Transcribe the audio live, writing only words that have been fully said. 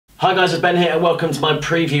Hi guys, it's Ben here and welcome to my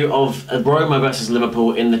preview of Roma versus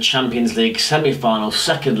Liverpool in the Champions League semi-final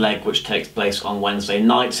second leg, which takes place on Wednesday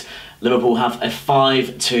night. Liverpool have a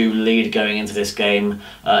 5-2 lead going into this game.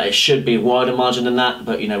 It should be a wider margin than that,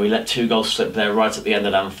 but we let 2 goals slip there right at the end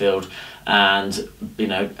of Anfield. And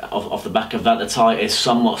off the back of that, the tie is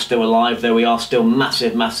somewhat still alive, though we are still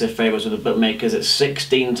massive favourites with the bookmakers. It's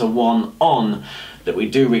 16-1 on that we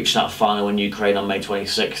do reach that final in Ukraine on May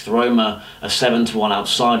 26th. Roma are 7-1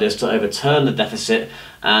 outsiders to overturn the deficit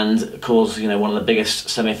and cause one of the biggest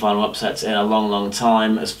semi-final upsets in a long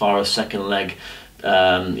time as far as second leg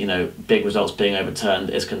big results being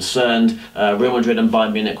overturned is concerned. Real Madrid and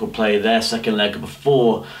Bayern Munich will play their second leg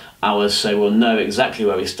before ours, so we'll know exactly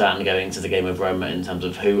where we stand going into the game of Roma in terms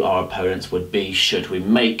of who our opponents would be should we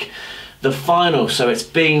make the final. So it's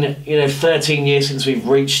been 13 years since we've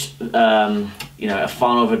reached a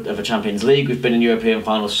final of a Champions League. We've been in European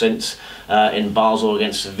finals since in Basel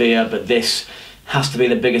against Sevilla, but this has to be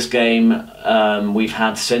the biggest game we've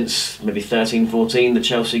had since maybe 13-14, the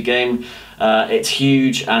Chelsea game. It's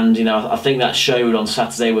huge, and I think that showed on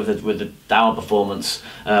Saturday with the Dow performance.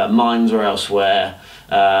 Minds were elsewhere.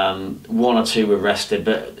 1 or 2 were rested,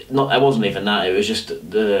 but it wasn't even that. It was just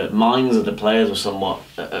the minds of the players were somewhat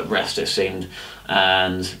at rest, it seemed,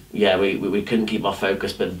 and yeah, we couldn't keep our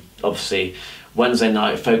focus. But obviously, Wednesday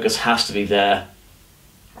night focus has to be there.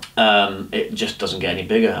 It just doesn't get any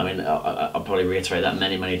bigger. I mean, I'll probably reiterate that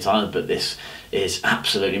many times, but this is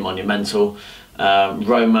absolutely monumental.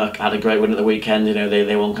 Roma had a great win at the weekend.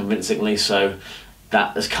 They won convincingly, so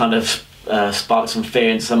that has kind of sparked some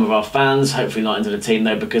fear into some of our fans. Hopefully not into the team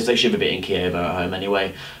though, because they should be beating Kiev at home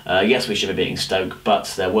anyway. Yes, we should be beating Stoke, but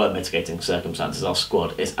there were mitigating circumstances. Our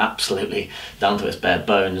squad is absolutely down to its bare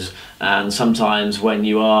bones, and sometimes when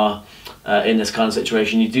you are in this kind of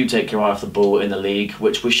situation, you do take your eye off the ball in the league,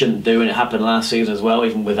 which we shouldn't do, and it happened last season as well.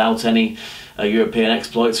 Even without any European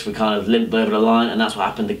exploits, we kind of limped over the line, and that's what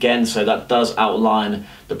happened again. So that does outline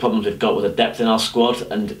the problems we've got with the depth in our squad,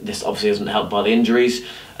 and this obviously isn't helped by the injuries.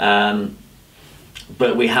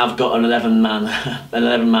 But we have got an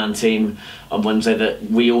 11-man team on Wednesday that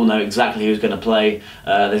we all know exactly who's going to play.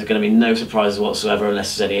 There's going to be no surprises whatsoever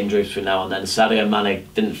unless there's any injuries between now and then. Sadio Mane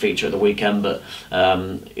didn't feature at the weekend, but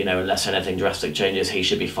unless anything drastic changes, he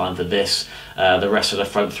should be fine for this. The rest of the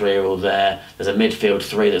front 3 are all there. There's a midfield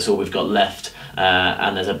 3, that's all we've got left,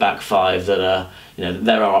 and there's a back 5 that are.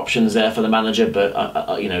 There are options there for the manager,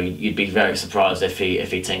 but you'd be very surprised if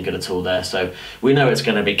he tinkered at all there. So we know it's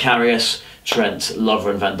going to be Karius, Trent,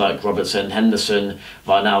 Lovren, Van Dijk, Robertson, Henderson,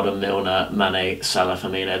 Wijnaldum, Milner, Mane, Salah,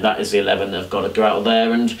 Firmino. That is the 11 that have got to go out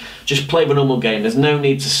there and just play the normal game. There's no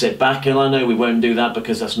need to sit back, and I know we won't do that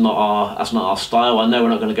because that's not our style. I know we're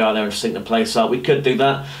not going to go out there and sink the place up. We could do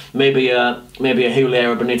that. Maybe a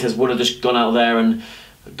Julio or Benitez would have just gone out there and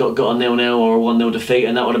got a 0-0 or a 1-0 defeat,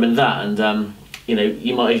 and that would have been that. And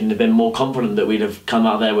you might even have been more confident that we'd have come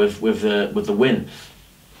out there with the win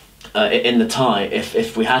in the tie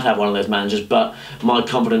if we had one of those managers. But my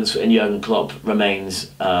confidence in Jurgen Klopp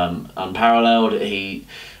remains unparalleled.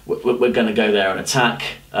 We're going to go there and attack.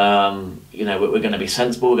 We're going to be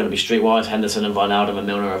sensible. We're going to be streetwise. Henderson and Wijnaldum and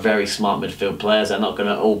Milner are very smart midfield players. They're not going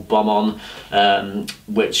to all bomb on,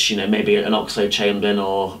 which maybe an Oxlade-Chamberlain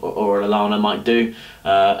or an Alana might do.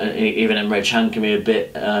 Even Emre Can can be a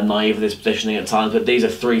bit naive with his positioning at times. But these are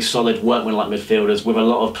 3 solid workman-like midfielders with a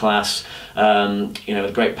lot of class.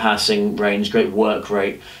 With great passing range, great work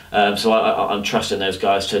rate. So I'm trusting those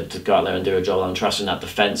guys to go out there and do a job. I'm trusting that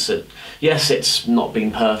defence. Yes, it's not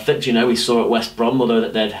been perfect. We saw at West Brom, although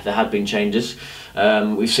there had been changes.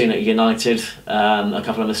 We've seen at United a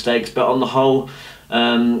couple of mistakes, but on the whole,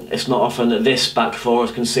 it's not often that this back 4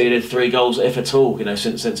 has conceded 3 goals, if at all.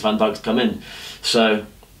 Since Van Dijk's come in. So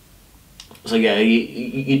yeah,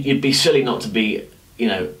 you'd be silly not to be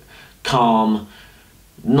calm,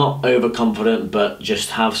 not overconfident, but just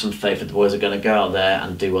have some faith that the boys are going to go out there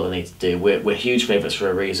and do what they need to do. We're huge favourites for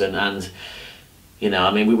a reason, and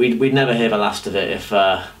we'd never hear the last of it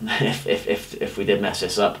if we did mess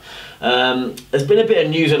this up. There's been a bit of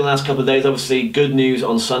news in the last couple of days. Obviously, good news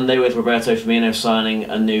on Sunday with Roberto Firmino signing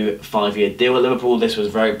a new 5-year deal at Liverpool. This was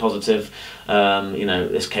very positive.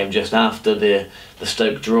 This came just after the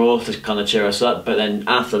Stoke draw to kind of cheer us up, but then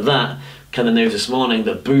after that, kind of news this morning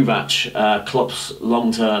that Buvac, Klopp's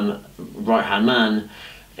long-term right-hand man,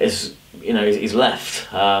 he's left.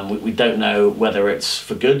 We don't know whether it's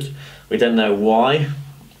for good. We don't know why.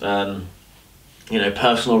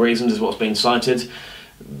 Personal reasons is what's been cited.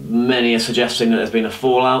 Many are suggesting that there's been a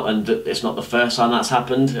fallout, and that it's not the first time that's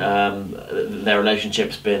happened. Their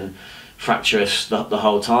relationship's been fractious the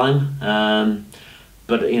whole time.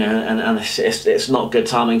 but and it's not good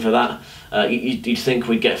timing for that. You'd think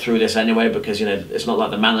we'd get through this anyway, because it's not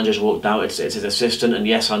like the manager's walked out, it's his assistant, and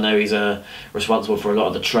yes, I know he's responsible for a lot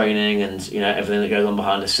of the training and everything that goes on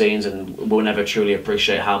behind the scenes, and we'll never truly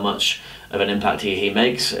appreciate how much of an impact he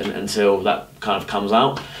makes until that kind of comes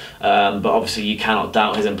out. But obviously you cannot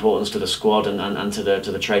doubt his importance to the squad and to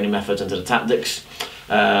the training methods and to the tactics.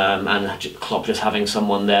 And Klopp just having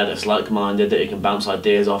someone there that's like-minded, that he can bounce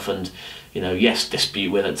ideas off and yes,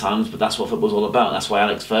 dispute with at times, but that's what football's all about. That's why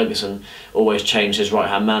Alex Ferguson always changed his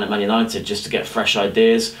right-hand man at Man United, just to get fresh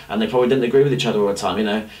ideas, and they probably didn't agree with each other all the time.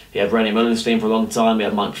 He had René Mullenstein for a long time, he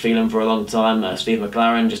had Mike Phelan for a long time, Steve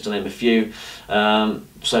McLaren, just to name a few.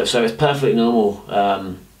 So it's perfectly normal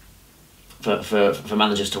for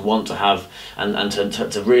managers to want to have and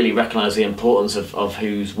to really recognise the importance of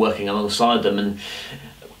who's working alongside them. And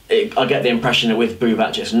I get the impression that with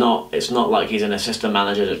Buvac, it's not like he's an assistant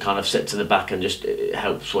manager that kind of sits at the back and just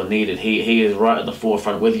helps when needed. He is right at the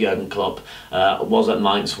forefront with Jurgen Klopp. Was at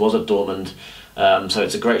Mainz, was at Dortmund. So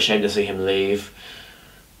it's a great shame to see him leave,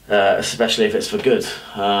 especially if it's for good.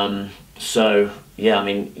 So yeah, I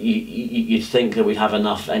mean, you'd think that we'd have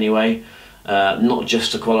enough anyway. Not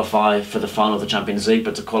just to qualify for the final of the Champions League,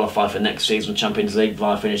 but to qualify for next season's Champions League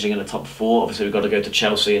via finishing in the top 4. Obviously we've got to go to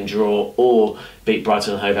Chelsea and draw, or beat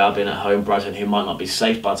Brighton and Hove Albion at home. Brighton, who might not be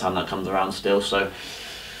safe by the time that comes around still. So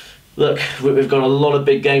look, we've got a lot of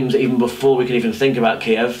big games even before we can even think about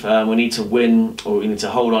Kiev. We need to win, or we need to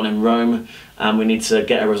hold on in Rome, and we need to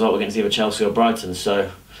get a result against either Chelsea or Brighton.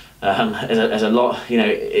 So there's a lot,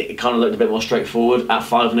 it kind of looked a bit more straightforward. At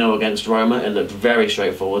 5-0 against Roma, it looked very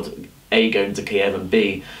straightforward. A, going to Kiev, and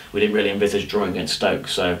B, we didn't really envisage drawing against Stoke.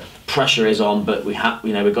 So pressure is on, but we've got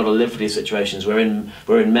to live with these situations. We're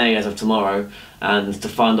in May as of tomorrow, and to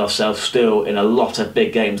find ourselves still in a lot of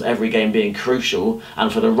big games, every game being crucial,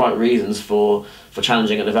 and for the right reasons for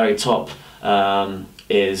challenging at the very top,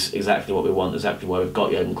 is exactly what we want, exactly why we've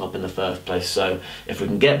got Jurgen Klopp in the first place. So if we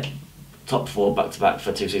can get top 4 back-to-back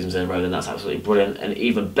for 2 seasons in a row, then that's absolutely brilliant. And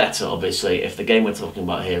even better, obviously, if the game we're talking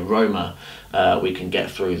about here, Roma, we can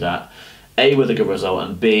get through that, A, with a good result,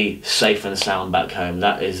 and B, safe and sound back home.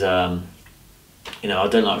 That is, I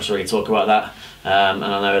don't like to really talk about that, and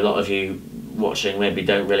I know a lot of you watching maybe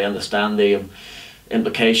don't really understand the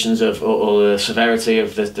implications of or the severity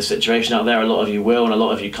of the situation out there. A lot of you will, and a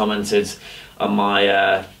lot of you commented on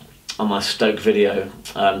my Stoke video,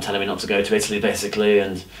 telling me not to go to Italy, basically,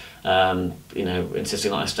 and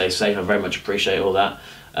insisting that I stay safe. I very much appreciate all that.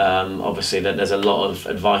 Obviously, there's a lot of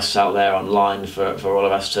advice out there online for all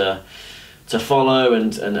of us to follow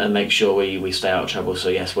and make sure we stay out of trouble. So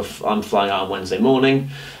yes, I'm flying out on Wednesday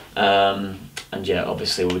morning, and yeah,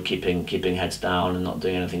 obviously we'll be keeping heads down and not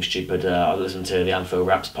doing anything stupid. I listened to the Anfield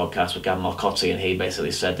Wraps podcast with Gavin Marcotti, and he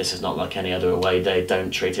basically said this is not like any other away day.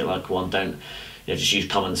 Don't treat it like one. Don't just use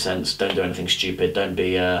common sense. Don't do anything stupid. Don't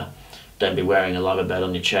be wearing a liver bed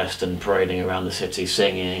on your chest and parading around the city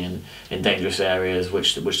singing and in dangerous areas,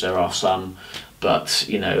 which there are some. But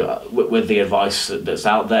with the advice that's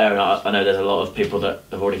out there, and I know there's a lot of people that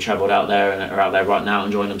have already travelled out there and are out there right now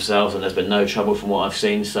enjoying themselves, and there's been no trouble from what I've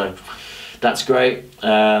seen. So that's great,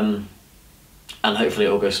 and hopefully it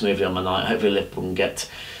all goes smoothly on my night. Hopefully Liverpool can get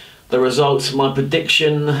the results. My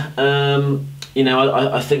prediction,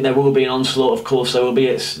 I think there will be an onslaught. Of course there will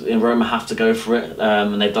be. Roma have to go for it,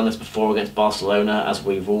 and they've done this before against Barcelona, as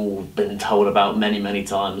we've all been told about many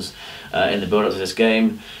times in the build-up to this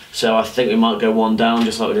game. So I think we might go 1 down,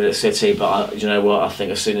 just like we did at City. But you know what? I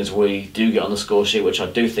think as soon as we do get on the score sheet, which I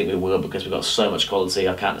do think we will, because we've got so much quality,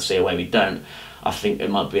 I can't see a way we don't. I think it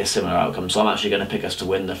might be a similar outcome. So I'm actually going to pick us to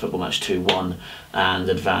win the football match 2-1 and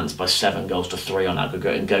advance by 7-3 on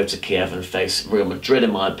aggregate, and go to Kiev and face Real Madrid,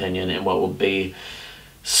 in my opinion, in what will be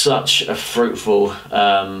such a fruitful,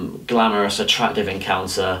 glamorous, attractive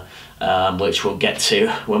encounter, which we'll get to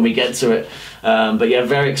when we get to it. But yeah,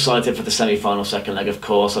 very excited for the semi-final second leg, of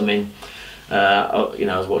course. I mean, I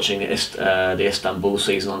was watching the Istanbul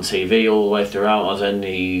season on TV all the way throughout. I was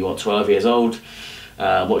only 12 years old,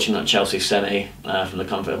 watching that Chelsea semi from the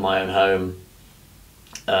comfort of my own home.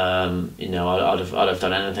 I'd have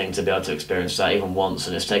done anything to be able to experience that even once,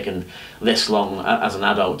 and it's taken this long as an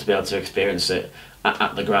adult to be able to experience it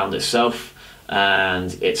at the ground itself.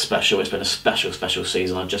 And it's special. It's been a special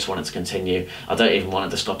season. I just want it to continue. I don't even want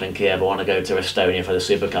it to stop in Kiev. I want to go to Estonia for the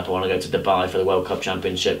Super Cup. I want to go to Dubai for the World Cup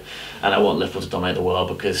Championship, and I want Liverpool to dominate the world,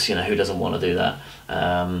 because who doesn't want to do that?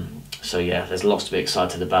 So yeah, there's lots to be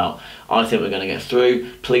excited about. I think we're going to get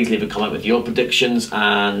through. Please leave a comment with your predictions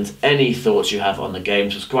and any thoughts you have on the game.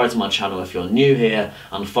 Subscribe to my channel if you're new here,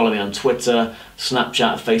 and follow me on Twitter,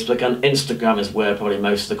 Snapchat, Facebook and Instagram is where probably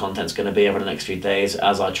most of the content's going to be over the next few days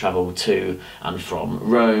as I travel to and from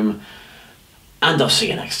Rome. And I'll see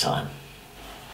you next time.